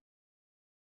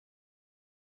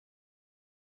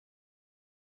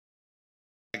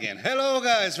again. Hello,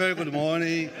 guys. Very good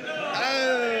morning.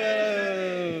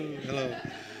 Hello.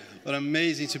 What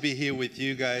amazing to be here with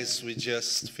you guys. We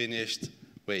just finished,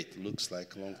 looks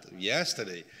like a long time,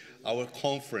 yesterday, our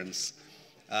conference.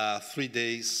 3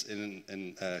 days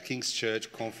in King's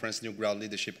Church conference, New Ground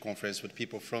Leadership Conference with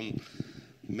people from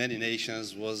many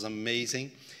nations. Was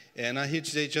amazing. And I'm here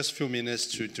today just a few minutes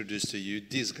to introduce to you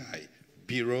this guy,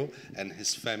 Biro, and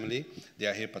his family. They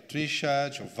are here, Patricia,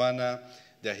 Giovanna.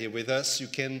 They're here with us. You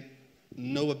can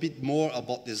know a bit more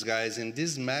about these guys in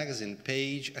this magazine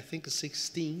page, I think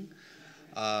 16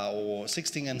 or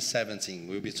 16 and 17.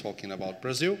 We'll be talking about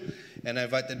Brazil. And I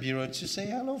invite the Biro to say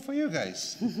hello for you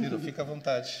guys. Biro, fica à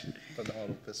vontade para dar um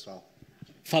alô pessoal.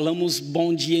 Falamos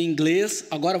bom dia em inglês,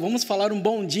 agora vamos falar um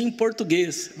bom dia em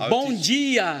português. Bom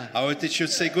dia! I will teach you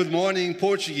to say good morning in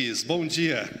Portuguese. Bom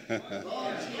dia.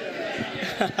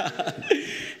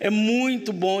 É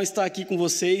muito bom estar aqui com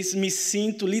vocês, me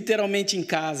sinto literalmente em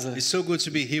casa. It's so good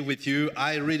to be here with you.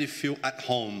 I really feel at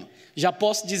home. Já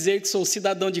posso dizer que sou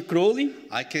cidadão de Crowley.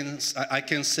 I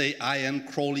can say I am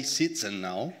Crowley citizen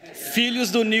now. Filhos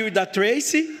do Neil e da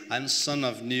Tracy. I'm son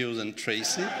of Neil and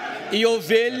Tracy. E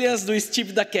ovelhas do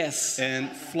Steve da Cass. And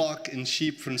flock and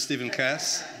sheep from Stephen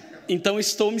Cass. Então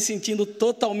estou me sentindo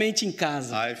totalmente em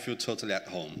casa. I feel totally at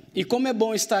home. E como é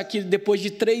bom estar aqui depois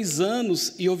de 3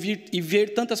 anos e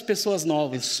ver tantas pessoas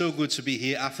novas. It's so good to be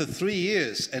here after 3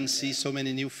 years and see so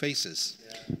many new faces.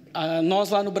 Nós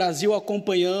lá no Brasil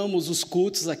acompanhamos os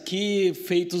cultos aqui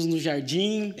feitos no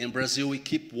jardim. In Brazil we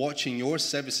keep watching your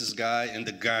services guy in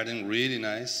the garden, really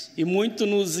nice. E muito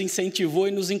nos incentivou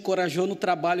e nos encorajou no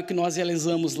trabalho que nós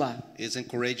realizamos lá. It's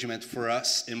encouragement for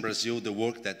us in Brazil the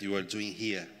work that you are doing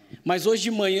here. Mas hoje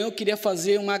de manhã eu queria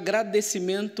fazer um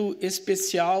agradecimento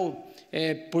especial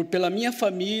pela minha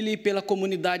família e pela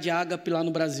comunidade Ágape lá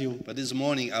no Brasil. But this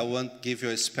morning I want to give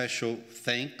you a special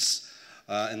thanks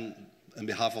on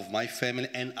behalf of my family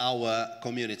and our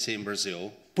community in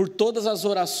Brazil. Por todas as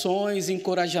orações,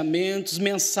 encorajamentos,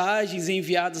 mensagens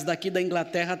enviadas daqui da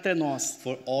Inglaterra até nós.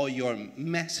 For all your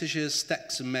messages,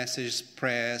 text messages,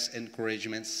 prayers,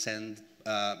 encouragements sent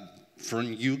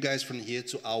from you guys from here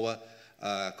to our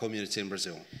community in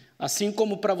Brazil. Assim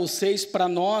como para vocês, para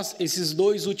nós, esses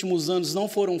 2 últimos anos não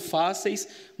foram fáceis,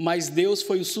 mas Deus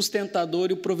foi o sustentador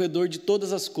e o provedor de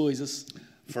todas as coisas.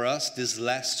 For us, these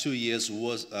last 2 years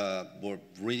were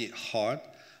really hard,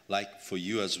 like for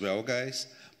you as well, guys.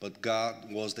 But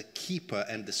God was the keeper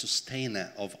and the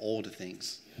sustainer of all the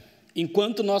things.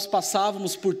 Enquanto nós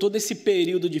passávamos por todo esse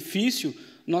período difícil,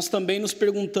 nós também nos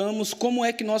perguntamos como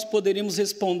é que nós poderíamos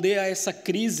responder a essa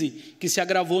crise que se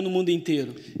agravou no mundo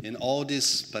inteiro. In all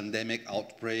this pandemic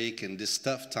outbreak and this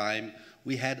tough time,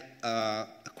 we had a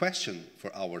question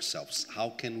for ourselves. How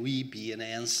can we be an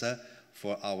answer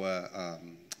for our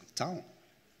town?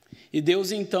 E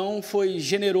Deus então foi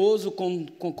generoso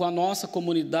com a nossa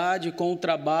comunidade, com o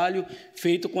trabalho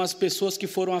feito com as pessoas que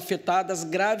foram afetadas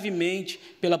gravemente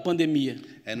pela pandemia.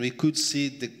 And we could see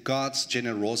God's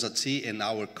generosity in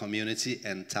our community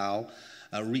and town,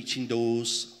 reaching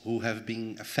those who have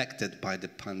been affected by the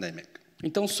pandemic.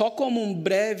 Então, só como um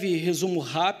breve resumo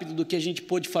rápido do que a gente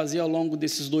pôde fazer ao longo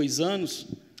desses 2 anos.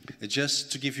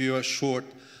 Just to give you a short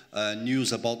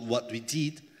news about what we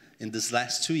did in these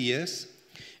last 2 years.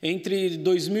 Entre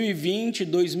 2020 e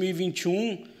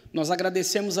 2021, nós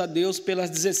agradecemos a Deus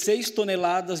pelas 16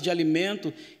 toneladas de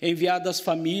alimento enviadas às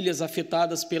famílias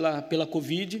afetadas pela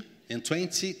Covid. In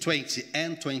 2020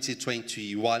 and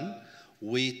 2021,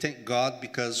 we thank God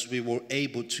because we were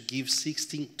able to give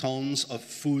 16 tons of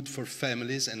food for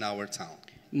families in our town.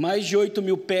 Mais de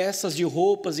 8.000 peças de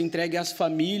roupas entregues às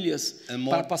famílias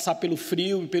para passar pelo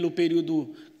frio e pelo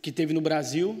período que teve no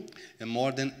Brasil. And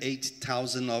more than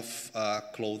 80,000 of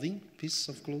pieces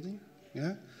of clothing,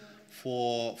 yeah,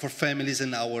 for families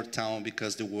in our town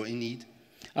because they were in need.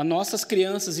 As nossas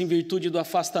crianças, em virtude do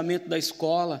afastamento da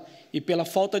escola e pela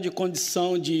falta de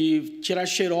condição de tirar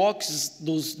xerox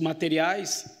dos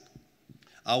materiais.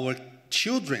 Our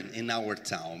children in our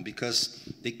town, because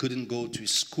they couldn't go to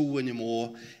school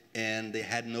anymore and they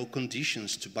had no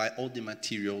conditions to buy all the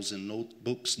materials and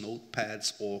notebooks,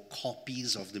 notepads or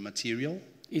copies of the material.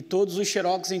 E todos os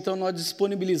xerox, então, nós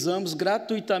disponibilizamos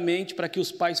gratuitamente para que os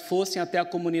pais fossem até a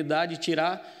comunidade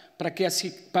tirar, para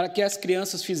que as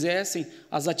crianças fizessem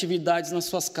as atividades nas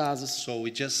suas casas. So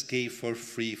we just gave for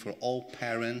free for all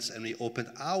parents and we opened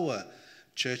our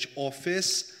church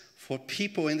office for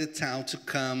people in the town to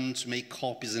come to make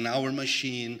copies in our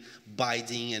machine,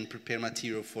 binding and prepare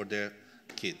material for their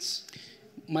kids.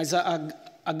 Mas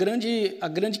a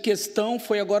grande questão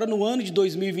foi agora no ano de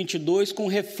 2022 com o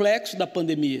reflexo da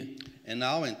pandemia. And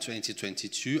now in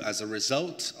 2022, as a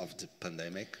result of the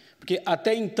pandemic, Porque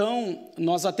até então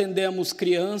nós atendemos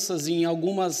crianças em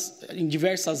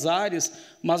diversas áreas,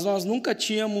 mas nós nunca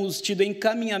tínhamos tido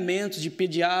encaminhamentos de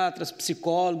pediatras,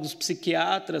 psicólogos,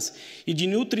 psiquiatras e de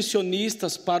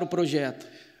nutricionistas para o projeto.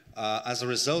 as a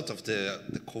result of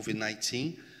the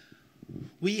COVID-19,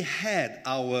 we had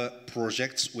our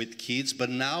projects with kids, but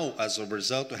now as a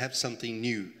result we have something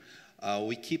new.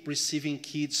 We keep receiving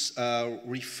kids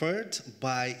referred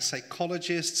by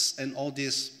psychologists and all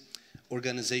these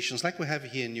organizations like we have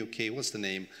here in UK. What's the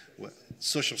name?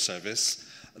 Social service.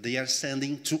 They are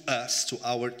sending to us, to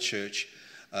our church,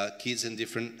 kids in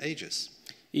different ages.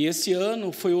 E esse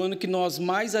ano foi o ano que nós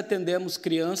mais atendemos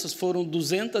crianças, foram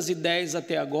 210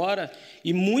 até agora,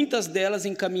 e muitas delas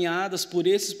encaminhadas por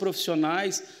esses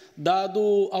profissionais,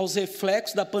 dado aos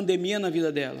reflexos da pandemia na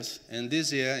vida delas. And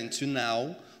this year, until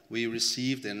now, we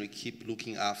received and we keep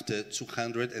looking after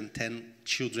 210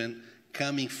 children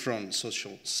coming from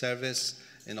social service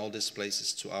and all these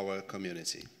places to our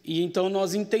community. E então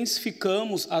nós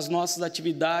intensificamos as nossas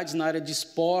atividades na área de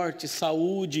esporte,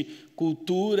 saúde,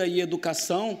 cultura e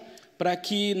educação, para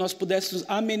que nós pudéssemos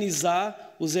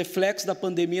amenizar os reflexos da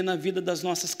pandemia na vida das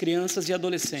nossas crianças e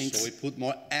adolescentes. So we put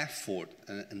more effort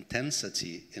and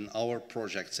intensity in our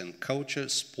projects in culture,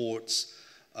 sports,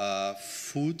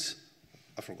 food,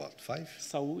 I forgot, 5?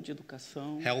 Saúde,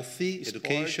 educação, Healthy, esporte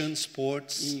education,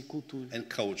 sports, e cultura. and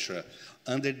culture.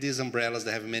 Under these umbrellas,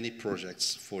 they have many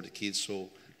projects for the kids, so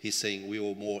he's saying we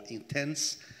are more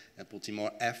intense and putting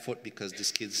more effort because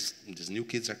these new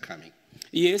kids are coming.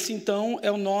 E esse, então,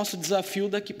 é o nosso desafio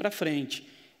daqui para frente.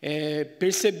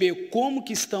 Perceber como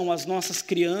que estão as nossas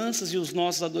crianças e os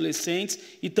nossos adolescentes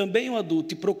e também o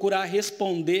adulto, e procurar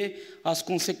responder às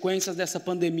consequências dessa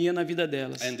pandemia na vida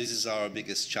delas. And this is our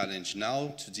biggest challenge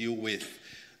now, to deal with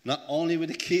not only with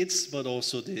the kids, but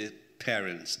also the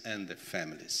parents and the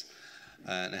families.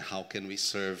 And how can we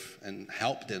serve and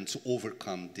help them to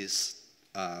overcome this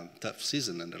tough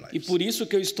season in their lives. E por isso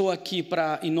que eu estou aqui,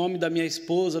 em nome da minha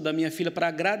esposa, da minha filha, para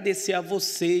agradecer a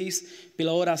vocês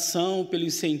pela oração, pelo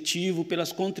incentivo,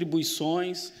 pelas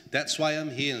contribuições. That's why I'm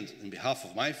here on behalf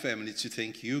of my family to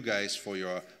thank you guys for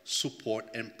your support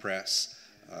and press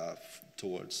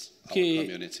towards our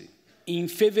community. Em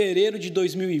fevereiro de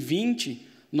 2020,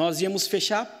 nós íamos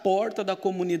fechar a porta da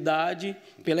comunidade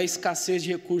pela escassez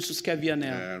de recursos que havia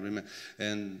nela.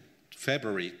 And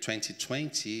February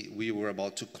 2020, we were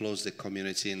about to close the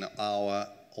community in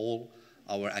all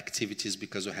our activities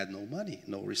because we had no money,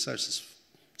 no resources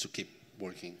to keep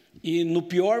working. E no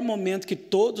pior momento que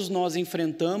todos nós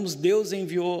enfrentamos, Deus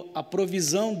enviou a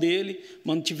provisão dele,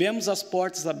 mantivemos as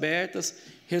portas abertas,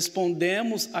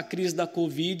 respondemos à crise da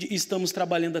Covid e estamos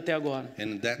trabalhando até agora.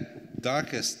 In that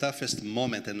darkest, toughest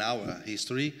moment in our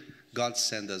history, God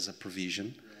sent us a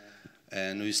provision,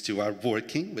 and we still are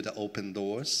working with the open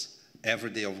doors.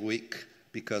 Every day of the week,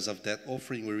 because of that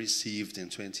offering we received in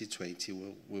 2020,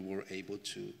 we were able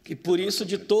to. E por isso,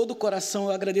 de todo o coração,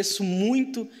 eu agradeço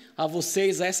muito a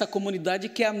vocês, a essa comunidade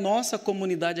que é a nossa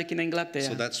comunidade aqui na Inglaterra.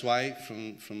 So that's why,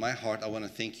 from my heart, I want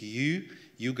to thank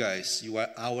you guys. You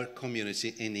are our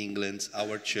community in England,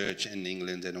 our church in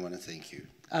England, and I want to thank you.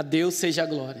 A Deus seja a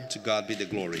glória. To God be the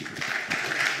glory.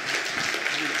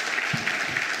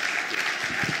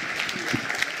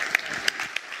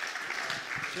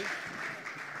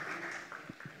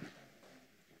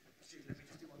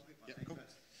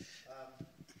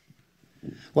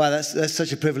 Wow, that's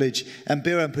such a privilege. And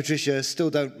Bira and Patricia still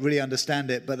don't really understand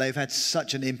it, but they've had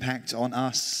such an impact on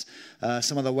us.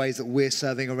 Some of the ways that we're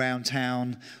serving around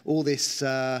town, all this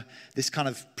kind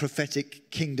of prophetic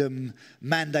kingdom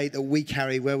mandate that we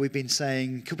carry, where we've been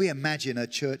saying, could we imagine a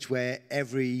church where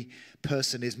every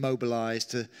person is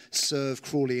mobilized to serve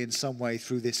Crawley in some way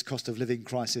through this cost of living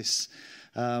crisis?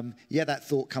 That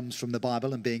thought comes from the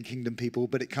Bible and being kingdom people,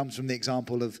 but it comes from the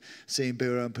example of seeing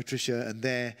Bira and Patricia and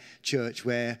their church,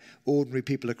 where ordinary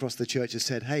people across the church have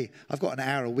said, hey, I've got an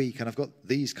hour a week and I've got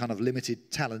these kind of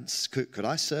limited talents. Could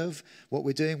I serve what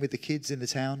we're doing with the kids in the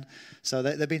town? So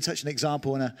they've been such an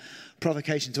example and a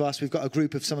provocation to us. We've got a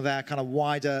group of some of our kind of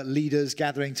wider leaders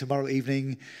gathering tomorrow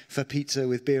evening for pizza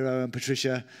with Bira and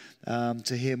Patricia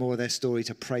to hear more of their story,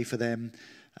 to pray for them.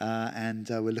 and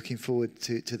we're looking forward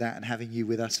to that and having you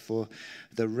with us for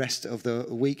the rest of the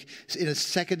week. In a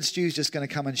second, Stu's just going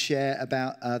to come and share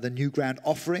about the New Ground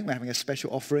offering. We're having a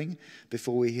special offering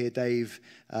before we hear Dave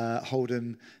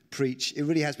Holden preach. It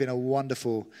really has been a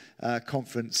wonderful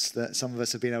conference that some of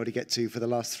us have been able to get to for the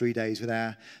last 3 days with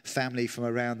our family from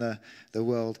around the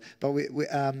world. But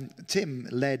Tim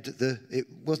led it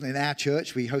wasn't in our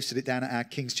church, we hosted it down at our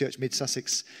King's Church Mid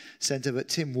Sussex Centre, but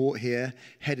Tim Wart here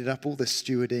headed up all the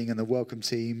stewarding and the welcome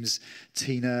teams.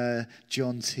 Tina,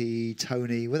 John T,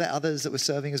 Tony, were there others that were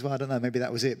serving as well? I don't know, maybe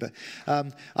that was it. But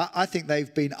I think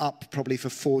they've been up probably for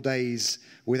 4 days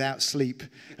without sleep.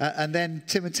 And then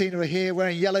Tim and Tina are here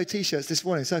wearing yellow T-shirts this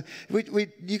morning. So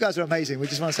you guys are amazing. We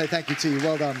just want to say thank you to you.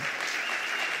 Well done.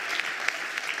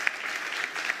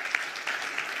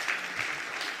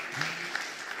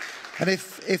 And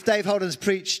if Dave Holden's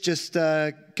preach just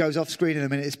goes off screen in a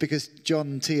minute, it's because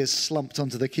John T has slumped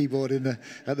onto the keyboard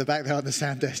at the back there on the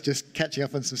sound desk, just catching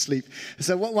up on some sleep.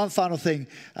 So one final thing,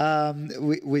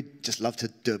 we'd just love to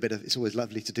do a bit of, it's always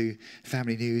lovely to do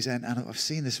family news. And I've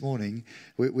seen this morning,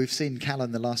 we've seen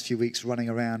Callan the last few weeks running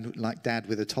around like dad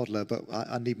with a toddler, but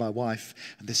I need my wife.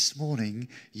 And this morning,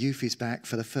 Youth is back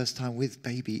for the first time with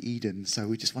baby Eden. So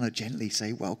we just want to gently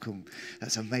say welcome.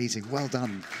 That's amazing. Well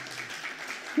done.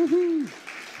 Woohoo!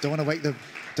 Don't want to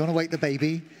wake the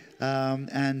baby.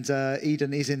 And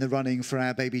Eden is in the running for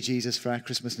our baby Jesus for our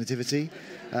Christmas nativity.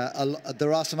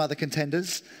 There are some other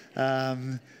contenders,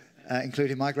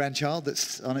 including my grandchild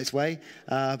that's on its way.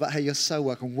 But hey, you're so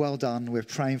welcome. Well done. We're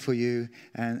praying for you.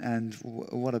 And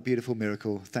what a beautiful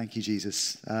miracle. Thank you,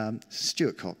 Jesus.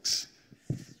 Stuart Cox.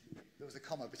 There was a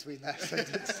comma between that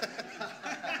sentence.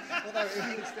 Although it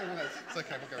still was. It's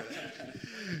okay, we'll go with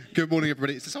it. Good morning,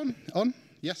 everybody. Is this on?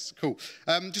 Yes, cool.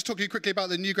 Just talk to you quickly about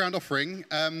the New Ground offering.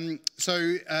 The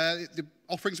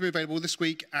offerings will be available this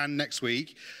week and next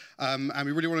week. And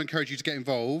we really want to encourage you to get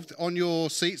involved. On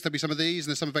your seats, there'll be some of these, and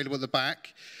there's some available at the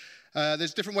back.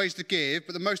 There's different ways to give,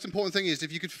 but the most important thing is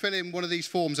if you could fill in one of these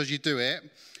forms as you do it,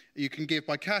 you can give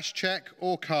by cash, cheque,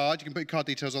 or card. You can put your card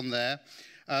details on there.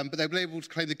 But they'll be able to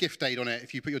claim the gift aid on it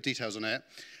if you put your details on it.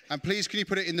 And please, can you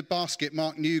put it in the basket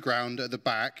marked New Ground at the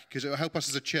back, because it will help us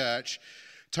as a church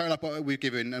total up what we've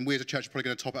given, and we as a church are probably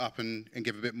going to top it up and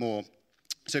give a bit more.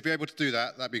 So if you're able to do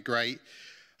that, that'd be great.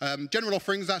 General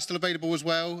offerings, that's still available as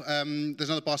well. There's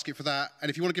another basket for that. And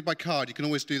if you want to give by card, you can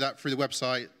always do that through the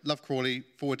website,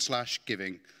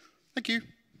 lovecrawley.com/giving. Thank you.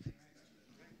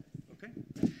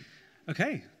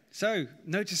 Okay, so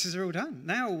notices are all done.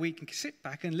 Now we can sit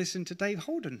back and listen to Dave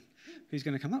Holden, who's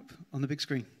going to come up on the big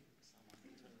screen.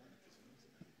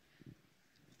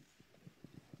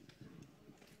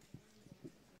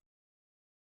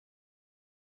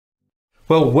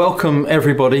 Well, welcome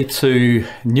everybody to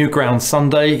New Ground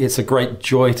Sunday. It's a great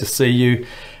joy to see you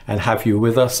and have you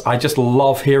with us. I just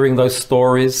love hearing those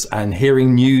stories and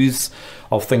hearing news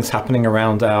of things happening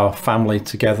around our family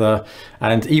together,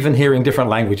 and even hearing different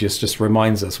languages just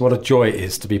reminds us what a joy it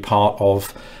is to be part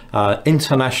of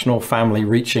international family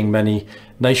reaching many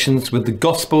nations with the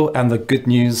gospel and the good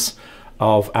news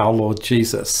of our Lord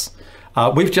Jesus.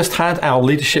 We've just had our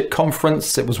leadership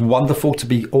conference. It was wonderful to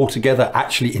be all together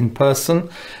actually in person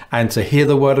and to hear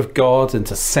the word of God and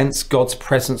to sense God's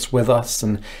presence with us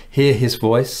and hear his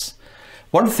voice.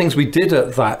 One of the things we did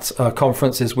at that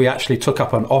conference is we actually took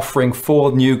up an offering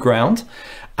for New Ground.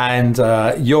 And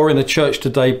you're in a church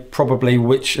today probably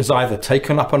which has either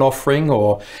taken up an offering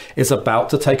or is about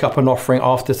to take up an offering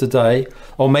after today.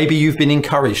 Or maybe you've been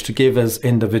encouraged to give as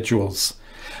individuals.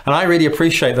 And I really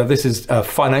appreciate that this is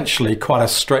financially quite a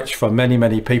stretch for many,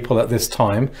 many people at this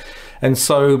time. And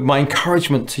so my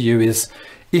encouragement to you is,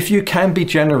 if you can be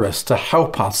generous to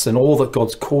help us in all that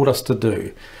God's called us to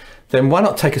do, then why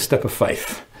not take a step of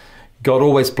faith? God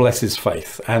always blesses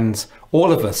faith. And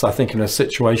all of us, I think, in a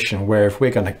situation where if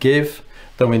we're going to give,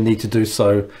 then we need to do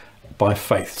so by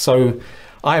faith. So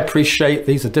I appreciate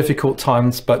these are difficult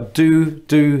times, but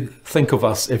do think of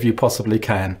us if you possibly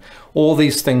can. All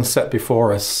these things set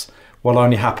before us will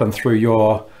only happen through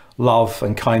your love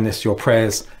and kindness, your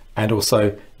prayers, and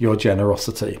also your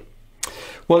generosity.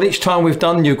 Well, each time we've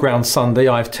done New Ground Sunday,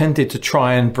 I've tended to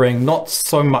try and bring not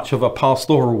so much of a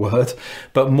pastoral word,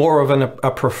 but more of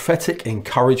a prophetic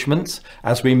encouragement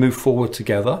as we move forward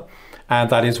together. And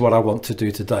that is what I want to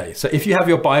do today. So if you have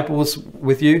your Bibles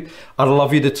with you, I'd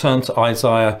love you to turn to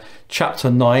Isaiah chapter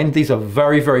 9. These are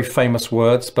very, very famous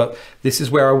words, but this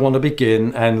is where I want to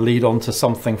begin and lead on to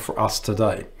something for us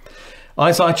today.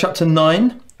 Isaiah chapter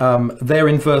 9, there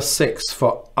in verse 6,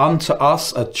 "For unto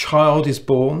us a child is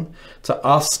born, to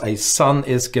us a son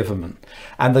is given,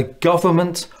 and the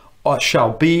government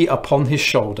shall be upon his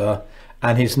shoulder,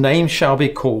 and his name shall be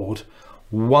called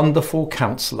Wonderful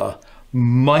Counselor,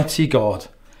 Mighty God,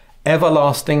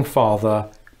 Everlasting Father,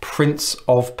 Prince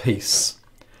of Peace.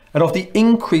 And of the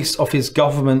increase of his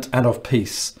government and of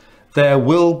peace, there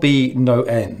will be no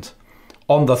end,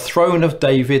 on the throne of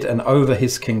David and over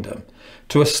his kingdom,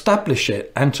 to establish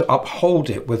it and to uphold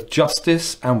it with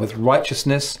justice and with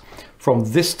righteousness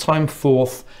from this time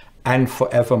forth and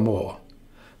forevermore.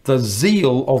 The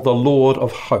zeal of the Lord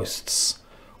of hosts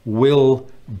will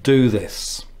do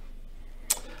this.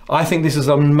 I think this is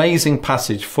an amazing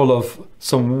passage full of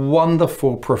some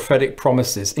wonderful prophetic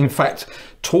promises. In fact,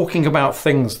 talking about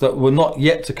things that were not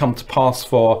yet to come to pass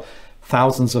for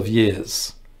thousands of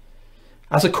years.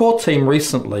 As a core team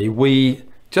recently, we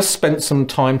just spent some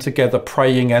time together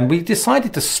praying, and we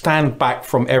decided to stand back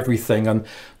from everything and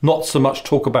not so much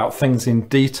talk about things in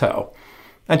detail,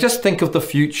 and just think of the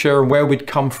future and where we'd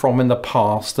come from in the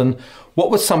past and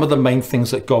what were some of the main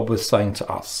things that God was saying to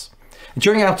us.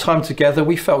 During our time together,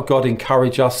 we felt God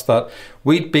encourage us that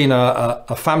we'd been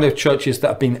a family of churches that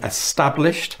have been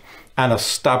established and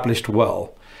established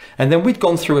well. And then we'd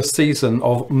gone through a season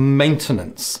of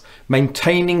maintenance,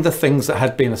 maintaining the things that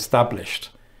had been established.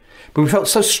 But we felt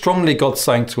so strongly God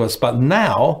saying to us, but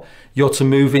now you're to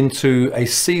move into a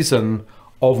season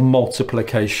of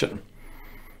multiplication.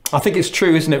 I think it's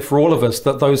true, isn't it, for all of us,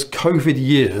 that those COVID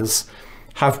years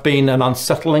have been an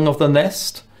unsettling of the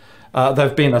nest.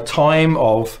 There've been a time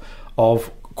of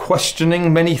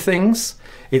questioning many things.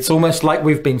 It's almost like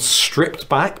we've been stripped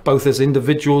back, both as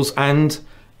individuals and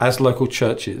as local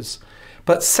churches.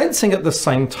 But sensing at the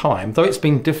same time, though it's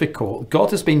been difficult,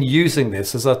 God has been using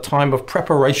this as a time of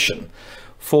preparation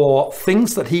for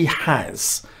things that he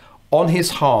has on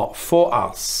his heart for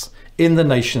us in the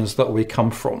nations that we come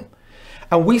from.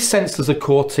 And we sense as a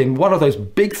core team, one of those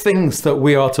big things that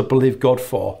we are to believe God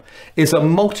for is a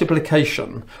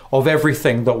multiplication of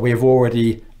everything that we have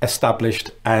already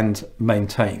established and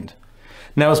maintained.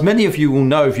 Now, as many of you will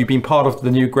know, if you've been part of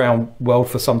the New Ground world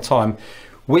for some time,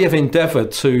 we have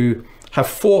endeavored to have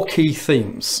 4 key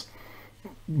themes.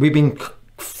 We've been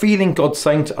feeling God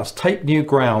saying to us, take new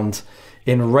ground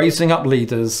in raising up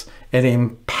leaders, in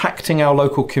impacting our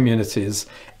local communities,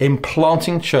 in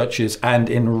planting churches, and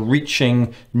in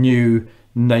reaching new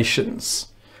nations.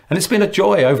 And it's been a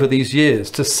joy over these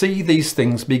years to see these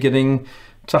things beginning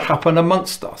to happen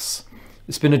amongst us.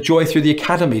 It's been a joy through the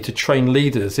academy to train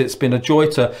leaders. It's been a joy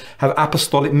to have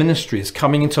apostolic ministries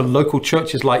coming into local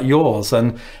churches like yours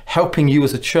and helping you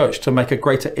as a church to make a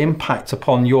greater impact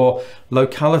upon your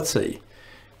locality.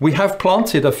 We have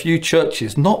planted a few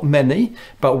churches, not many,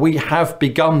 but we have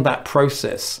begun that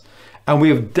process. And we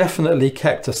have definitely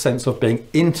kept a sense of being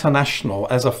international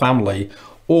as a family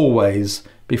always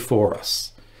before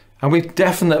us. And we've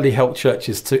definitely helped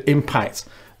churches to impact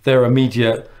their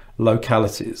immediate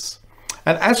localities.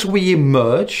 And as we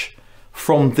emerge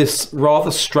from this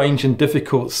rather strange and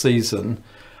difficult season,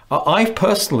 I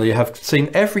personally have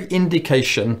seen every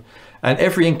indication and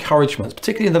every encouragement,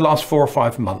 particularly in the last 4 or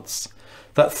 5 months,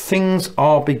 that things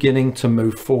are beginning to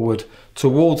move forward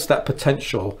towards that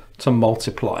potential to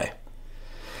multiply.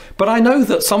 But I know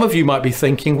that some of you might be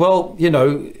thinking, well, you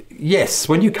know, yes,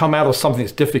 when you come out of something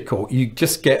that's difficult, you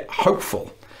just get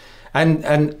hopeful.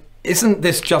 And isn't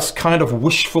this just kind of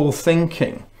wishful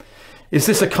thinking? Is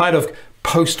this a kind of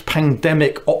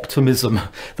post-pandemic optimism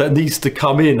that needs to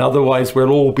come in? Otherwise,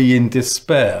 we'll all be in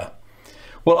despair.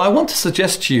 Well, I want to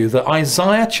suggest to you that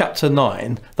Isaiah chapter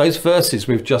 9, those verses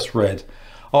we've just read,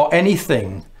 are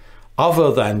anything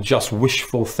other than just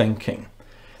wishful thinking.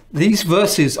 These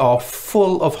verses are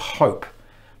full of hope.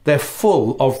 They're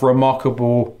full of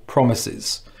remarkable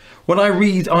promises. When I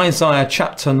read Isaiah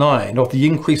chapter 9 of the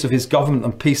increase of his government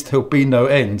and peace, there'll be no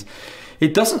end,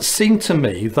 it doesn't seem to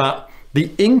me that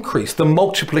the increase, the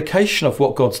multiplication of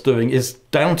what God's doing is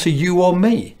down to you or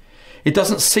me. It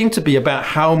doesn't seem to be about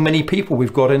how many people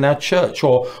we've got in our church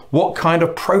or what kind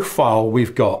of profile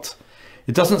we've got.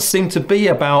 It doesn't seem to be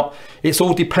about, it's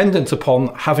all dependent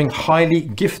upon having highly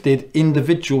gifted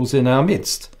individuals in our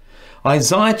midst.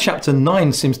 Isaiah chapter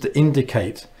 9 seems to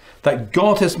indicate that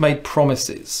God has made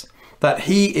promises, that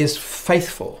he is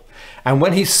faithful. And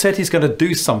when he said he's going to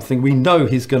do something, we know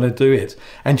he's going to do it.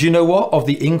 And you know what? Of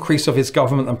the increase of his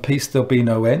government and peace, there'll be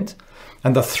no end.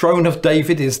 And the throne of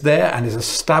David is there and is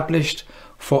established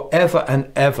forever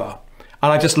and ever.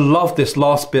 And I just love this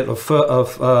last bit of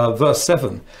verse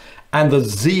 7. And the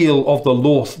zeal of the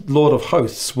Lord of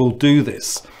hosts will do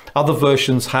this. Other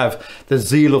versions have the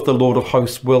zeal of the Lord of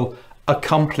hosts will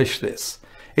accomplish this.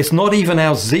 It's not even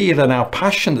our zeal and our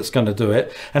passion that's going to do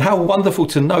it. And how wonderful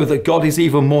to know that God is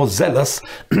even more zealous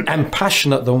and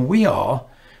passionate than we are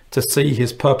to see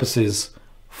his purposes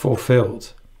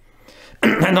fulfilled.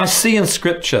 And I see in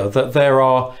Scripture that there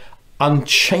are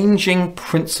unchanging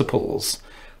principles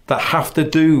that have to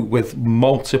do with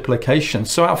multiplication.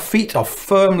 So our feet are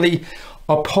firmly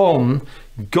upon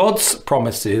God's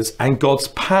promises and God's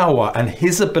power and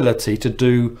his ability to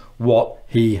do what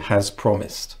he has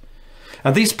promised.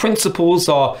 And these principles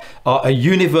are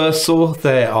universal,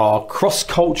 they are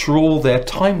cross-cultural, they're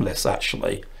timeless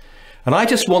actually. And I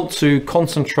just want to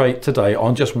concentrate today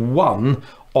on just one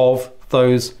of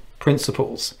those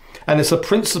principles. And it's a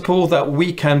principle that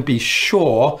we can be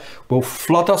sure will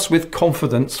flood us with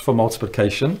confidence for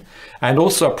multiplication, and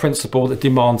also a principle that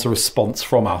demands a response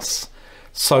from us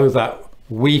so that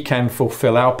we can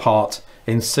fulfill our part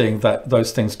in seeing that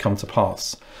those things come to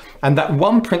pass. And that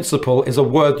one principle is a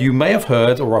word you may have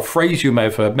heard, or a phrase you may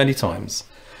have heard many times,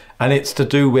 and it's to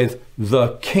do with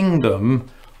the kingdom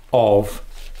of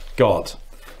God.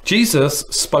 Jesus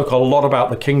spoke a lot about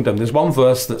the kingdom. There's one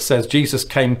verse that says Jesus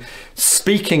came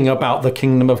speaking about the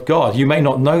kingdom of God. You may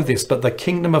not know this, but the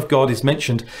kingdom of God is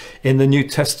mentioned in the New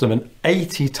Testament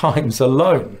 80 times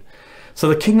alone. So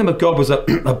the kingdom of God was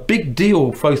a big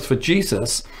deal both for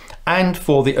Jesus and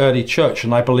for the early church,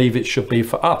 and I believe it should be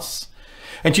for us.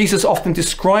 And Jesus often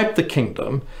described the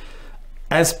kingdom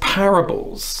as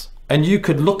parables. And you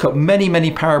could look at many,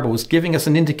 many parables giving us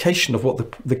an indication of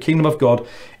what the kingdom of God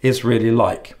is really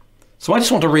like. So I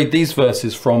just want to read these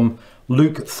verses from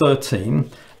Luke 13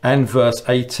 and verse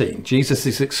 18. Jesus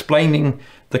is explaining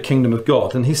the kingdom of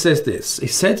God. And he says this, he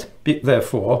said,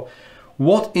 therefore,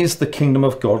 what is the kingdom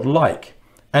of God like?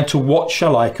 And to what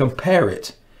shall I compare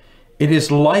it? It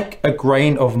is like a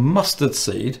grain of mustard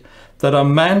seed that a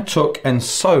man took and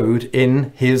sowed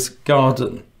in his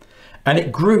garden. And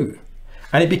it grew.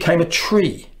 And it became a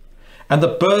tree, and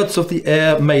the birds of the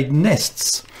air made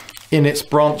nests in its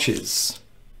branches.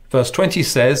 Verse 20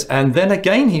 says, and then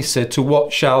again he said, to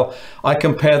what shall I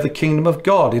compare the kingdom of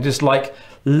God? It is like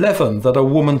leaven that a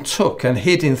woman took and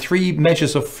hid in 3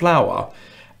 measures of flour,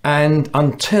 and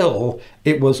until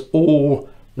it was all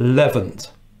leavened.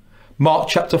 Mark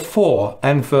chapter 4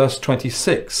 and verse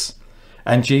 26.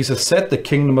 And Jesus said, the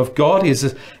kingdom of God is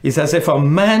as if a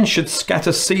man should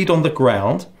scatter seed on the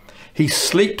ground. He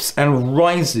sleeps and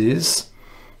rises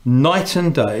night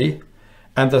and day,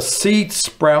 and the seed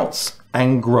sprouts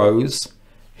and grows.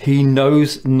 He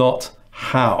knows not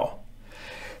how.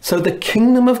 So the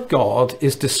kingdom of God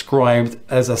is described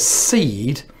as a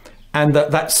seed, and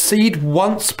that seed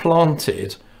once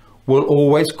planted will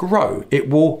always grow. It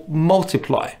will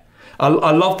multiply.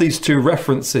 I love these two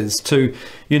references to,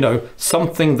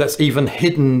 something that's even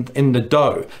hidden in the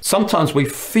dough. Sometimes we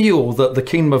feel that the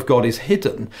kingdom of God is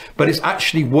hidden, but it's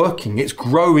actually working. It's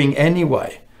growing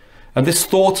anyway. And this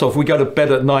thought of we go to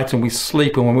bed at night and we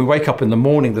sleep, and when we wake up in the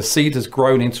morning, the seed has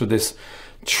grown into this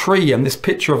tree, and this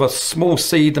picture of a small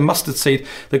seed, the mustard seed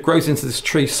that grows into this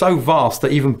tree so vast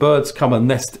that even birds come and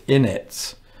nest in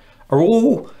it, are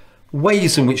all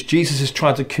ways in which Jesus is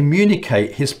trying to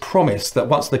communicate his promise that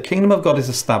once the kingdom of God is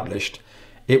established,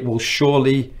 it will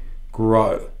surely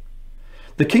grow.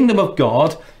 The kingdom of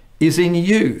God is in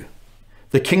you.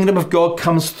 The kingdom of God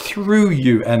comes through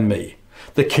you and me.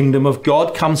 The kingdom of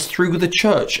God comes through the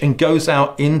church and goes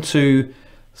out into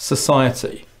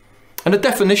society. And the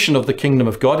definition of the kingdom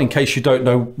of God, in case you don't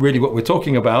know really what we're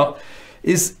talking about,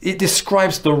 is it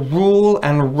describes the rule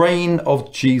and reign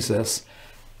of Jesus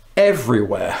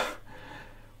everywhere.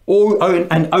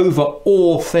 And over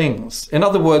all things. In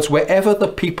other words, wherever the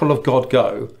people of God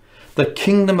go, the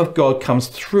kingdom of God comes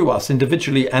through us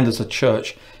individually and as a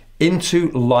church into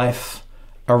life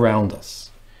around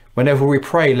us. Whenever we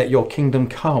pray, let your kingdom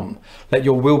come, let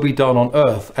your will be done on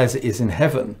earth as it is in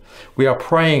heaven. We are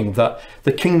praying that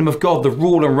the kingdom of God, the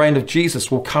rule and reign of Jesus,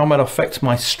 will come and affect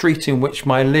my street in which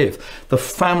I live, the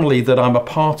family that I'm a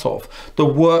part of, the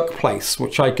workplace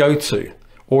which I go to,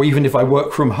 or even if I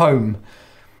work from home,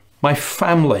 my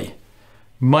family,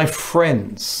 my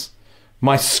friends,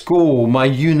 my school, my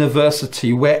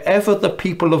university, wherever the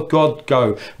people of God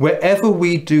go, wherever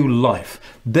we do life,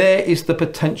 there is the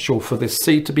potential for this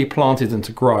seed to be planted and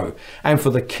to grow, and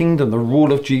for the kingdom, the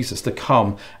rule of Jesus, to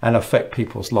come and affect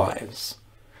people's lives.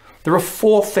 There are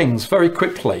 4 things very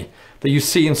quickly that you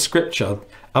see in Scripture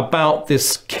about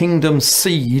this kingdom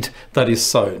seed that is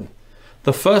sown.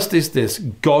 The first is this: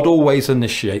 God always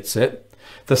initiates it.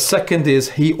 The second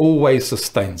is he always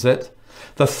sustains it.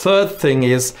 The third thing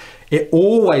is it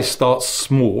always starts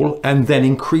small and then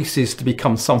increases to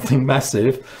become something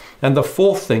massive. And the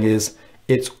fourth thing is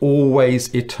it's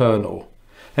always eternal.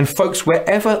 And folks,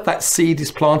 wherever that seed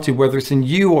is planted, whether it's in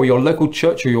you or your local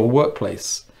church or your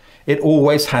workplace, it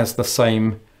always has the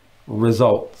same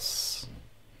results.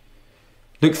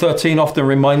 Luke 13 often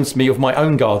reminds me of my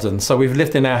own garden. So we've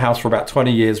lived in our house for about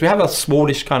 20 years. We have a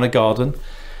smallish kind of garden.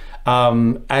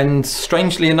 And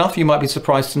strangely enough, you might be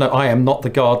surprised to know I am not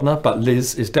the gardener, but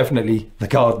Liz is definitely the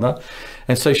gardener.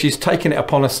 And so she's taken it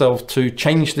upon herself to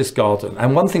change this garden.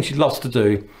 And one thing she loves to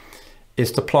do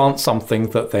is to plant something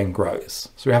that then grows.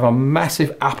 So we have a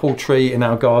massive apple tree in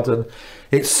our garden.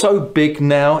 It's so big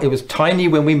now. It was tiny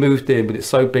when we moved in, but it's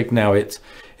so big now.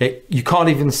 You can't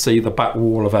even see the back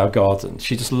wall of our garden.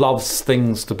 She just loves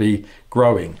things to be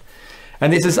growing.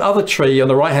 And there's this other tree on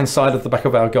the right-hand side of the back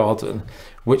of our garden,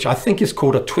 which I think is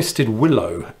called a twisted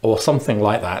willow or something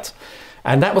like that.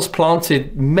 And that was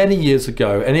planted many years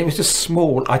ago, and it was just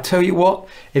small. I tell you what,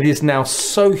 it is now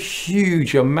so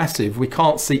huge and massive, we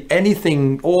can't see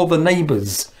anything or the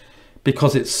neighbors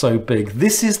because it's so big.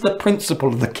 This is the principle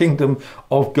of the kingdom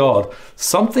of God.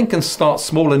 Something can start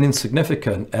small and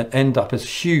insignificant and end up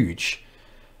as huge,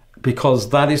 because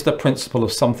that is the principle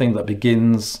of something that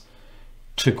begins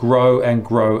to grow and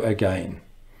grow again.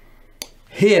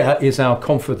 Here is our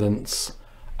confidence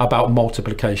about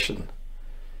multiplication.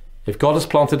 If God has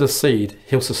planted a seed,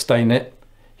 he'll sustain it,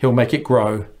 he'll make it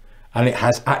grow, and it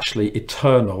has actually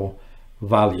eternal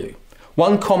value.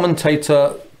 One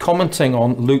commentator commenting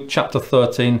on Luke chapter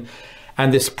 13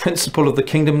 and this principle of the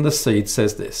kingdom of the seed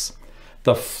says this: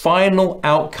 the final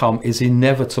outcome is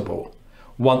inevitable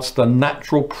once the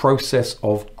natural process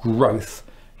of growth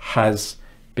has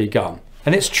begun.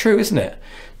 And it's true, isn't it?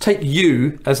 Take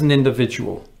you as an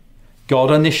individual. God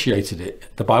initiated it.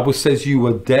 The Bible says you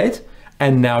were dead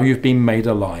and now you've been made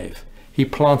alive. He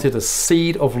planted a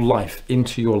seed of life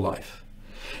into your life.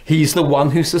 He's the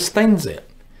one who sustains it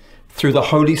through the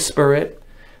Holy Spirit,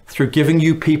 through giving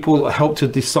you people that help to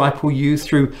disciple you,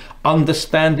 through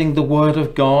understanding the Word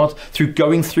of God, through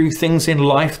going through things in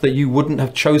life that you wouldn't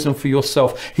have chosen for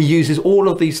yourself. He uses all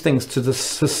of these things to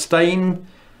sustain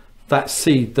that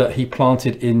seed that he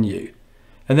planted in you.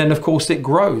 And then, of course, it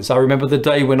grows. I remember the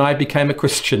day when I became a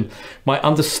Christian, my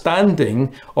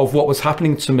understanding of what was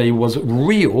happening to me was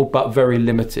real, but very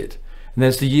limited. And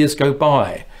as the years go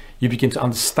by, you begin to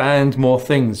understand more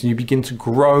things, and you begin to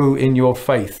grow in your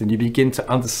faith, and you begin to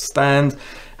understand.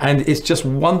 And it's just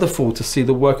wonderful to see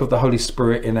the work of the Holy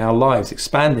Spirit in our lives,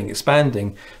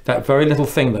 expanding that very little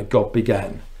thing that God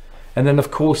began. And then,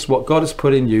 of course, what God has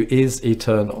put in you is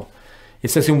eternal. It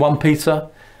says in 1 Peter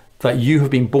that you have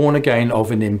been born again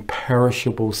of an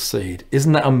imperishable seed.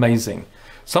 Isn't that amazing?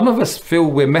 Some of us feel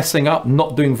we're messing up,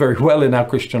 not doing very well in our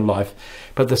Christian life,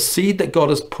 but the seed that God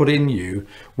has put in you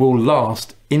will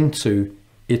last into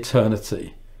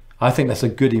eternity. I think that's a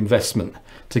good investment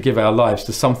to give our lives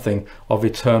to something of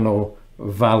eternal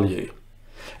value.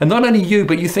 And not only you,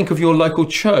 but you think of your local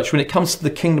church. When it comes to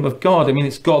the kingdom of God, I mean,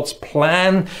 it's God's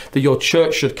plan that your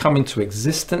church should come into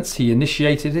existence. He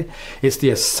initiated it. It's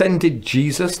the ascended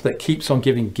Jesus that keeps on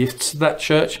giving gifts to that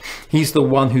church. He's the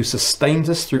one who sustains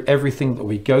us through everything that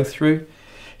we go through.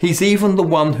 He's even the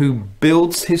one who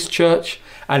builds his church,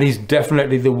 and he's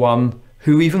definitely the one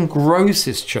who even grows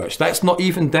his church. That's not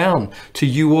even down to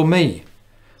you or me.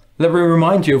 Let me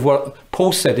remind you of what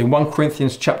Paul said in 1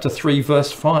 Corinthians chapter 3,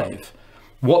 verse 5.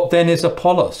 What then is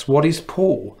Apollos? What is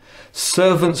Paul?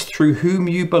 Servants through whom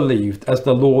you believed, as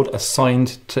the Lord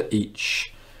assigned to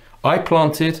each. I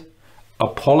planted,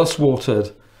 Apollos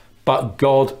watered, but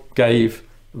God gave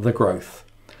the growth.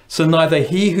 So neither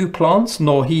he who plants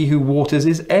nor he who waters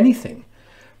is anything,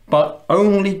 but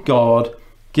only God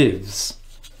gives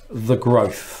the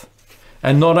growth.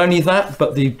 And not only that,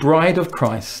 but the bride of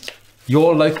Christ,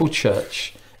 your local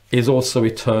church, is also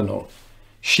eternal.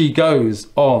 She goes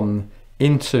on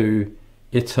into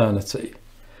eternity.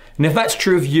 And if that's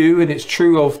true of you and it's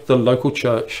true of the local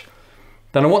church,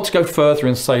 then I want to go further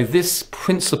and say this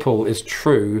principle is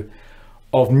true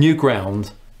of New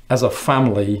Ground as a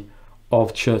family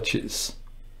of churches.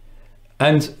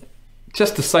 And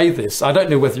just to say this, I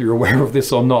don't know whether you're aware of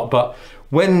this or not, but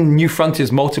when New Front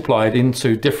is multiplied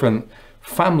into different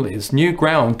families, New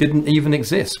Ground didn't even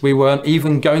exist. We weren't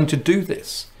even going to do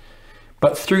this.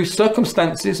 But through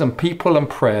circumstances and people and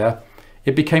prayer,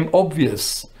 it became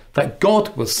obvious that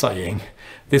God was saying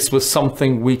this was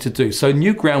something we to do. So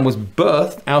New Ground was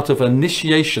birthed out of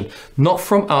initiation, not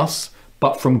from us,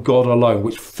 but from God alone,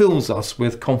 which fills us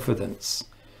with confidence.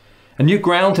 And New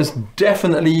Ground has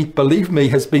definitely, believe me,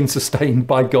 has been sustained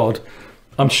by God.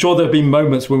 I'm sure there have been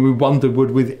moments when we wondered,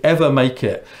 would we ever make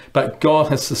it? But God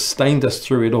has sustained us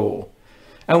through it all.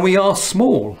 And we are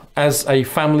small as a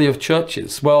family of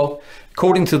churches. Well,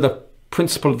 according to the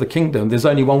principle of the kingdom, there's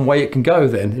only one way it can go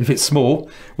then, if it's small,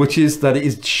 which is that it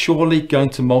is surely going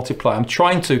to multiply. I'm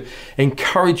trying to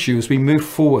encourage you as we move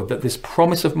forward that this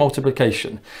promise of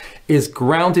multiplication is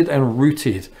grounded and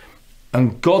rooted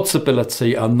on God's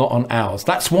ability and not on ours.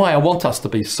 That's why I want us to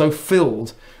be so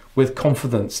filled with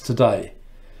confidence today.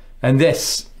 And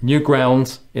this new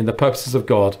ground in the purposes of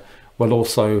God will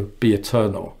also be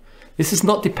eternal. This is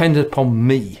not dependent upon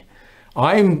me.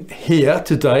 I'm here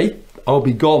today. I'll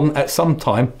be gone at some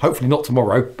time, hopefully not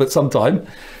tomorrow, but sometime.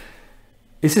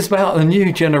 This is about a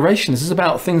new generation. This is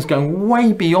about things going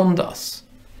way beyond us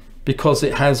because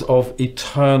it has of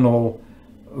eternal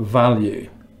value.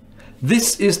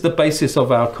 This is the basis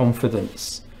of our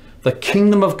confidence. The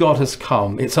kingdom of God has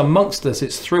come. It's amongst us.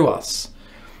 It's through us.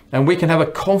 And we can have a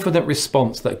confident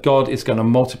response that God is going to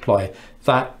multiply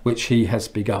that which he has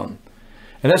begun.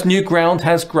 And as New Ground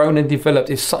has grown and developed,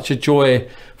 it's such a joy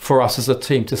for us as a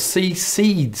team to see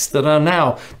seeds that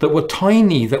were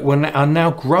tiny, that are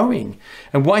now growing.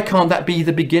 And why can't that be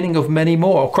the beginning of many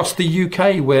more? Across the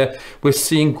UK, where we're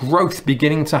seeing growth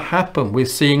beginning to happen. We're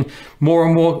seeing more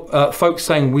and more folks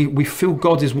saying, we feel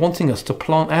God is wanting us to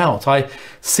plant out. I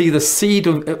see the seed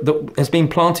that has been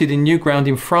planted in New Ground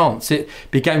in France. It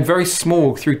began very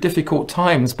small through difficult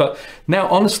times. But now,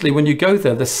 honestly, when you go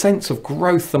there, the sense of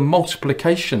growth and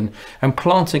multiplication and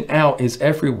planting out is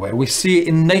everywhere. We see it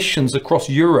in nations across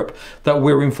Europe that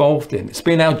we're involved in. It's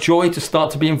been our joy to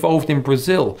start to be involved in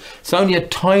Brazil. It's only a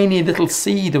tiny little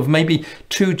seed of maybe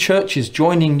 2 churches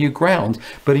joining New Ground,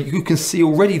 but you can see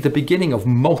already the beginning of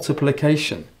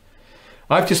multiplication.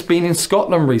 I've just been in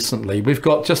Scotland recently. We've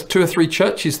got just 2 or 3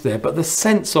 churches there, but the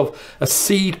sense of a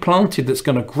seed planted that's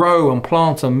going to grow and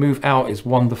plant and move out is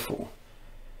wonderful.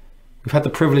 We've had the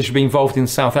privilege of being involved in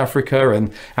South Africa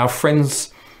and our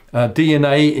friends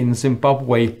DNA in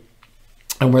Zimbabwe.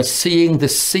 And we're seeing the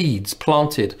seeds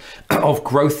planted of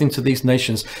growth into these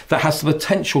nations that has the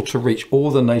potential to reach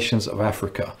all the nations of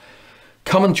Africa.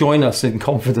 Come and join us in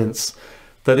confidence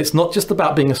that it's not just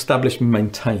about being established and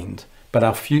maintained, but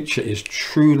our future is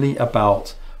truly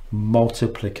about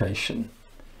multiplication.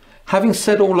 Having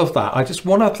said all of that, I just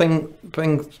want to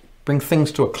bring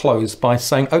things to a close by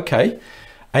saying, okay,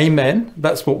 amen,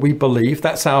 that's what we believe.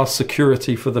 That's our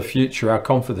security for the future, our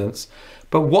confidence.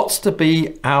 But what's to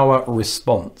be our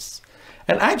response?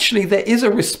 And actually, there is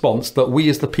a response that we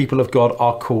as the people of God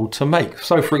are called to make.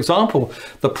 So, for example,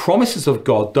 the promises of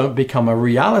God don't become a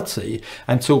reality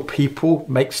until people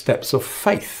make steps of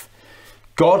faith.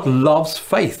 God loves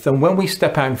faith. And when we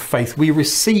step out in faith, we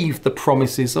receive the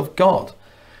promises of God.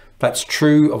 That's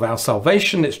true of our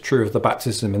salvation. It's true of the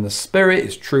baptism in the Spirit.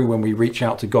 It's true when we reach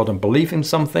out to God and believe in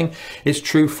something. It's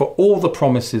true for all the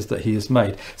promises that he has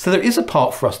made. So there is a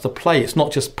part for us to play. It's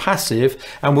not just passive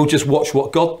and we'll just watch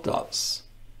what God does.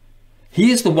 He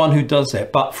is the one who does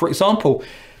it. But for example,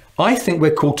 I think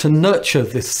we're called to nurture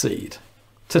this seed,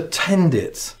 to tend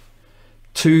it,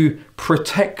 to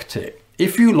protect it,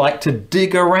 if you like, to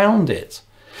dig around it.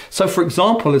 So, for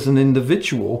example, as an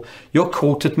individual, you're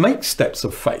called to make steps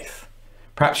of faith.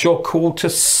 Perhaps you're called to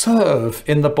serve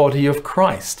in the body of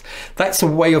Christ. That's a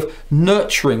way of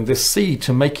nurturing this seed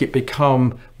to make it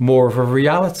become more of a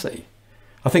reality.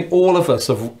 I think all of us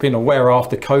have been aware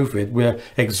after COVID, we're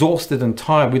exhausted and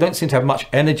tired. We don't seem to have much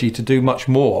energy to do much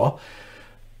more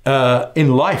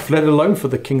in life, let alone for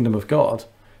the kingdom of God.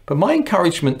 But my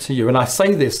encouragement to you, and I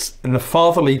say this in a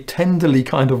fatherly, tenderly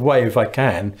kind of way if I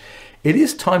can, it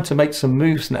is time to make some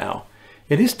moves now.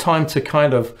 It is time to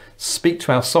kind of speak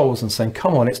to our souls and say,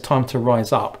 come on, it's time to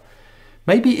rise up.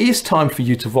 Maybe it is time for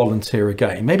you to volunteer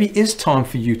again. Maybe it is time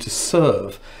for you to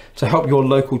serve, to help your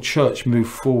local church move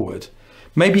forward.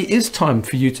 Maybe it is time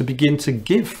for you to begin to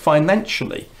give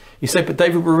financially. You say, but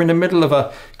David, we're in the middle of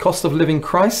a cost of living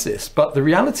crisis. But the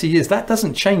reality is that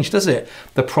doesn't change, does it?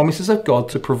 The promises of God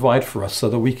to provide for us so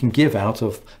that we can give out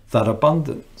of that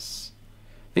abundance.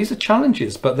 These are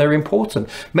challenges, but they're important.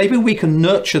 Maybe we can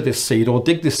nurture this seed or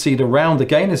dig this seed around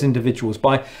again as individuals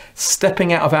by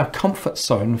stepping out of our comfort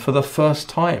zone for the first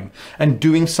time and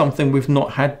doing something we've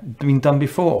not had been done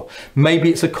before. Maybe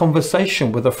it's a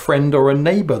conversation with a friend or a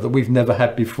neighbor that we've never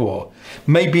had before.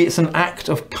 Maybe it's an act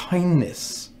of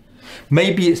kindness.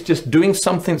 Maybe it's just doing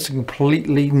something that's a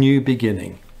completely new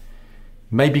beginning.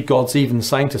 Maybe God's even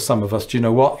saying to some of us, do you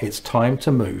know what? It's time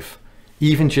to move,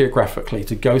 even geographically,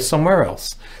 to go somewhere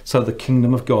else so the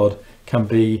kingdom of God can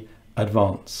be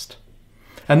advanced.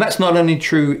 And that's not only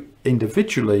true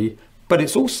individually, but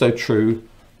it's also true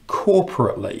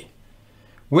corporately.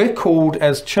 We're called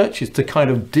as churches to kind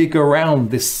of dig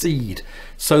around this seed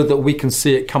so that we can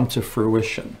see it come to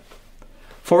fruition.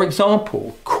 For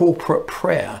example, corporate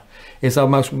prayer is a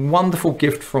most wonderful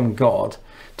gift from God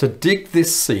to dig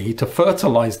this seed, to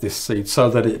fertilize this seed so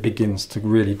that it begins to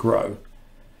really grow.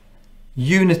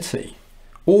 Unity,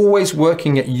 always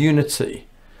working at unity,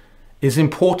 is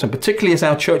important, particularly as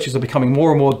our churches are becoming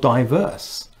more and more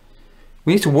diverse.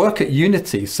 We need to work at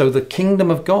unity so the kingdom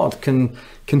of God can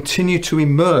continue to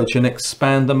emerge and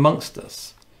expand amongst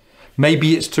us.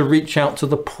 Maybe it's to reach out to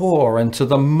the poor and to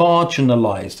the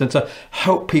marginalized and to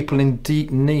help people in deep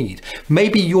need.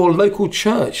 Maybe your local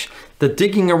church, the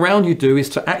digging around you do is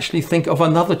to actually think of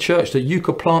another church that you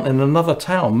could plant in another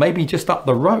town, maybe just up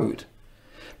the road.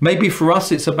 Maybe for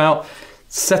us it's about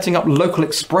setting up local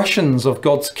expressions of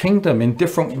God's kingdom in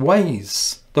different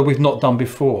ways that we've not done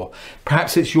before.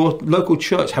 Perhaps it's your local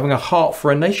church having a heart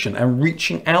for a nation and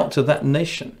reaching out to that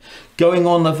nation, going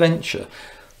on a venture.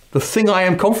 The thing I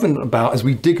am confident about as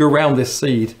we dig around this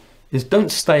seed is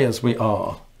don't stay as we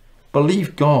are.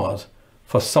 Believe God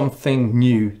for something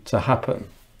new to happen.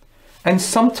 And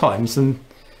sometimes, and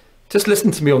just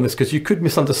listen to me on this because you could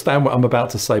misunderstand what I'm about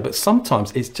to say, but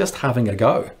sometimes it's just having a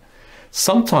go.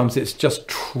 Sometimes it's just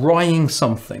trying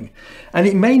something. And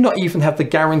it may not even have the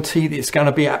guarantee that it's going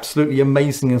to be absolutely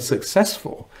amazing and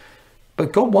successful.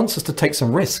 But God wants us to take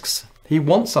some risks. He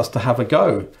wants us to have a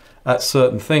go at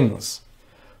certain things.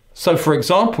 So, for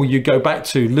example, you go back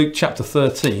to Luke chapter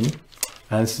 13,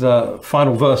 as the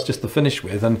final verse just to finish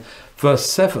with, and verse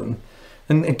 7.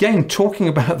 And again, talking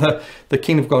about the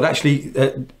kingdom of God, actually,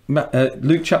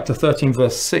 Luke chapter 13,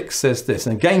 verse 6 says this.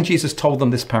 And again, Jesus told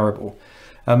them this parable.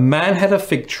 A man had a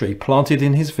fig tree planted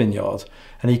in his vineyard,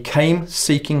 and he came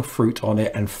seeking fruit on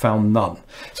it and found none.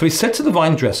 So he said to the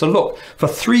vine dresser, look, for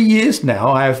 3 years now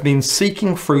I have been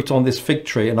seeking fruit on this fig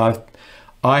tree, and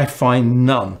I find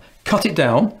none. Cut it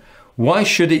down. Why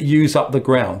should it use up the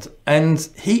ground? And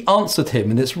he answered him,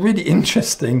 and it's really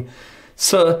interesting.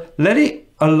 Sir, let it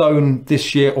alone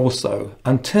this year also,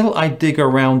 until I dig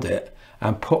around it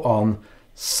and put on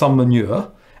some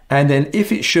manure. And then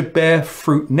if it should bear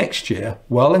fruit next year,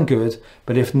 well and good,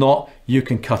 but if not, you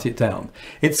can cut it down.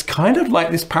 It's kind of like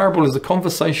this parable is a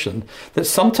conversation that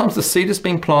sometimes the seed has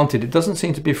been planted, it doesn't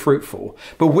seem to be fruitful,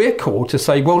 but we're called to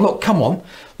say, well, look, come on,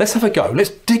 let's have a go. Let's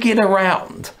dig it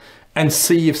around and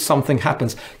see if something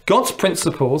happens. God's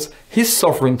principles, his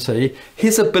sovereignty,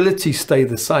 his ability stay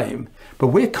the same, but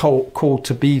we're called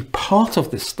to be part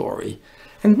of this story.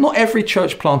 And not every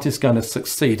church plant is going to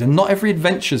succeed, and not every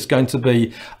adventure is going to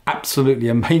be absolutely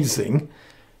amazing,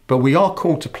 but we are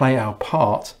called to play our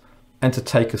part and to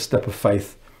take a step of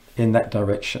faith in that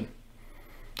direction.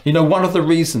 You know, one of the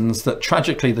reasons that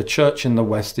tragically the church in the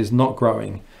West is not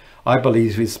growing, I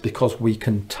believe, is because we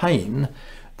contain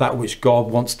that which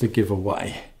God wants to give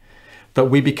away. That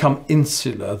we become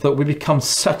insular, that we become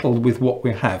settled with what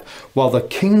we have, while the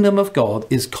kingdom of God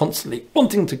is constantly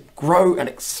wanting to grow and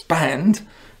expand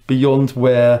beyond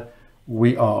where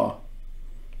we are.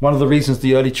 One of the reasons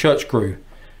the early church grew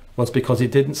was because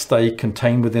it didn't stay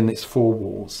contained within its four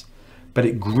walls, but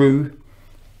it grew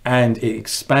and it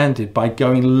expanded by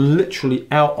going literally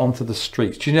out onto the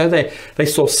streets. Do you know, they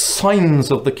saw signs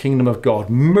of the kingdom of God,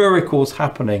 miracles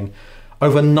happening.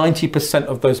 Over 90%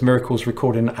 of those miracles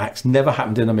recorded in Acts never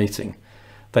happened in a meeting.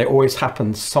 They always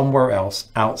happened somewhere else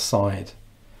outside.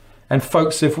 And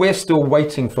folks, if we're still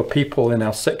waiting for people in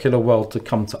our secular world to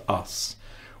come to us,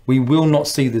 we will not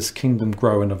see this kingdom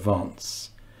grow and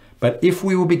advance. But if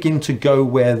we will begin to go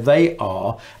where they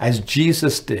are, as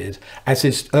Jesus did, as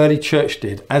his early church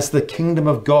did, as the kingdom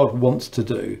of God wants to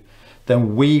do,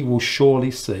 then we will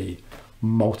surely see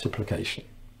multiplication.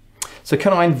 So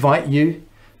can I invite you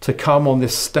to come on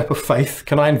this step of faith?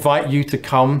 Can I invite you to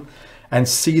come and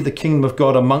see the kingdom of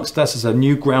God amongst us as a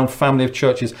New Ground family of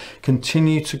churches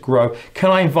continue to grow?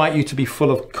 Can I invite you to be full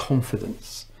of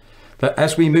confidence that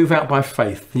as we move out by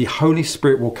faith, the Holy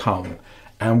Spirit will come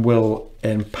and will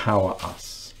empower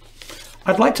us?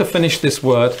 I'd like to finish this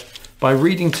word by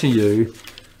reading to you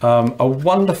a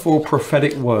wonderful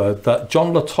prophetic word that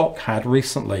John Latok had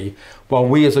recently while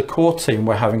we as a core team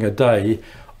were having a day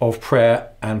of prayer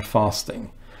and fasting.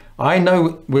 I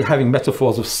know we're having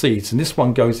metaphors of seeds, and this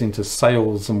one goes into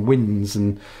sails and winds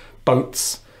and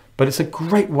boats, but it's a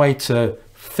great way to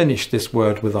finish this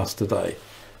word with us today.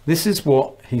 This is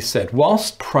what he said.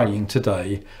 Whilst praying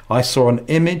today, I saw an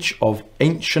image of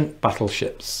ancient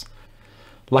battleships,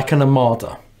 like an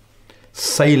armada,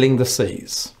 sailing the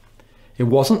seas. It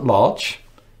wasn't large,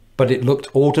 but it looked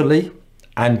orderly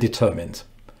and determined.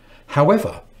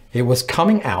 However, it was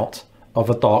coming out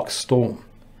of a dark storm.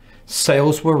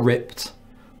 Sails were ripped,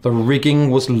 the rigging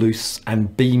was loose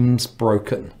and beams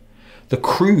broken. The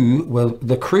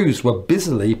crews were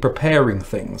busily preparing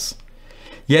things.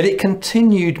 Yet it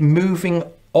continued moving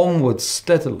onwards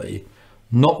steadily,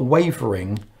 not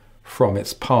wavering from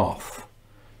its path.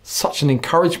 Such an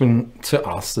encouragement to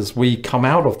us as we come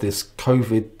out of this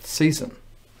COVID season.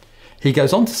 He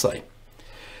goes on to say,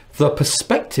 the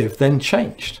perspective then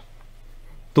changed.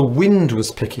 The wind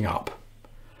was picking up.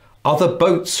 Other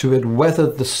boats who had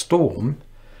weathered the storm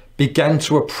began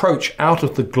to approach out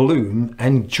of the gloom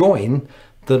and join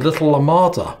the little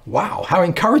armada. Wow, how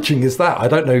encouraging is that? I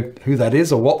don't know who that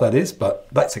is or what that is, but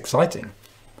that's exciting.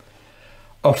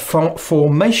 A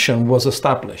formation was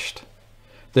established.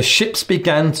 The ships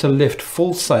began to lift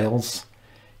full sails,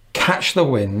 catch the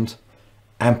wind,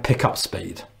 and pick up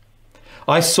speed.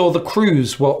 I saw the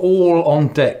crews were all on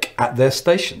deck at their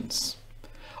stations.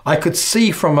 I could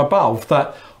see from above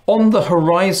that on the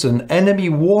horizon, enemy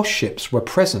warships were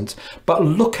present, but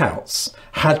lookouts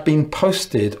had been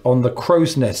posted on the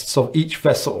crow's nests of each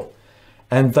vessel,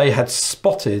 and they had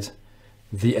spotted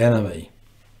the enemy.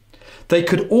 They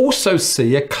could also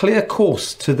see a clear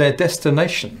course to their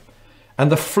destination,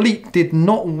 and the fleet did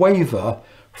not waver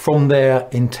from their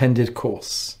intended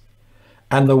course,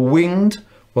 and the wind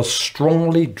was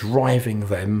strongly driving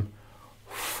them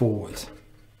forward.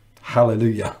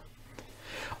 Hallelujah.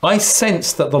 I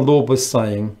sensed that the Lord was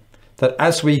saying that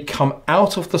as we come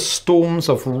out of the storms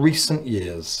of recent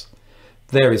years,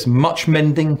 there is much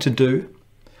mending to do.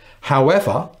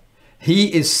 However,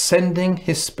 he is sending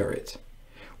his Spirit.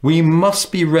 We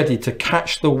must be ready to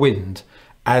catch the wind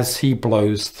as he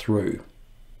blows through.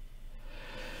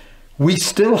 We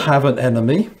still have an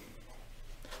enemy,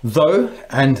 though,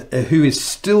 and who is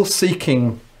still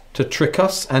seeking to trick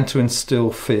us and to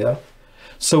instill fear.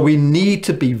 So we need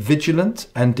to be vigilant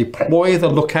and deploy the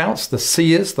lookouts, the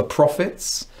seers, the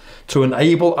prophets, to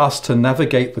enable us to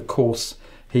navigate the course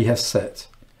he has set.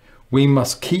 We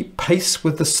must keep pace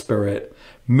with the Spirit,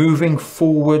 moving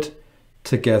forward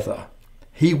together.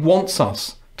 He wants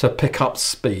us to pick up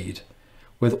speed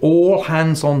with all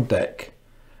hands on deck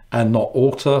and not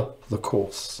alter the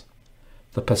course.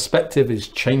 The perspective is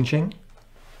changing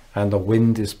and the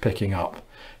wind is picking up.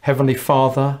 Heavenly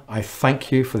Father, I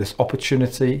thank you for this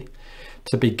opportunity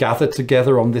to be gathered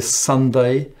together on this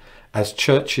Sunday as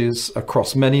churches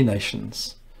across many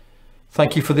nations.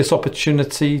 Thank you for this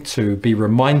opportunity to be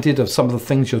reminded of some of the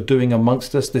things you're doing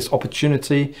amongst us, this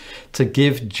opportunity to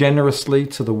give generously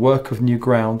to the work of New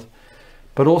Ground,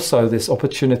 but also this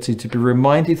opportunity to be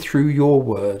reminded through your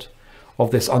word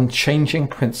of this unchanging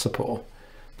principle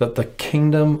that the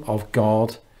kingdom of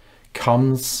God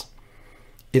comes.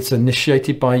 It's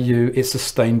initiated by you, it's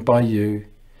sustained by you.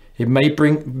 It may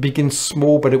begin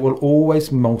small, but it will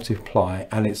always multiply,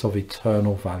 and it's of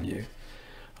eternal value.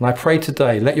 And I pray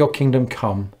today, let your kingdom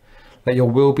come, let your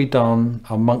will be done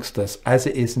amongst us as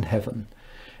it is in heaven.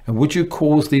 And would you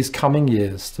cause these coming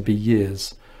years to be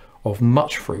years of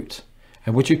much fruit?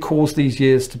 And would you cause these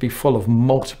years to be full of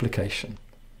multiplication?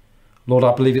 Lord,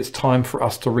 I believe it's time for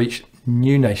us to reach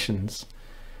new nations,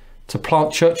 to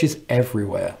plant churches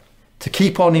everywhere, to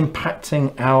keep on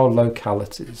impacting our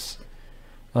localities.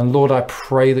 And Lord, I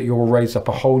pray that you'll raise up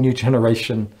a whole new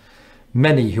generation,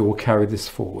 many who will carry this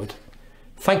forward.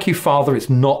 Thank you, Father, it's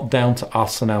not down to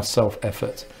us and our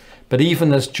self-effort, but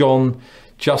even as John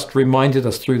just reminded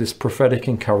us through this prophetic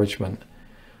encouragement,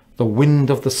 the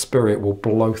wind of the Spirit will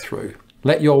blow through.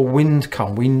 Let your wind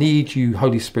come. We need you,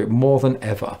 Holy Spirit, more than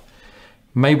ever.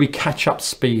 May we catch up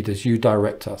speed as you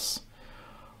direct us,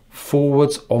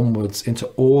 forwards, onwards, into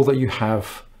all that you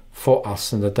have for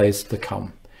us in the days to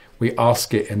come. We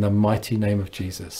ask it in the mighty name of Jesus.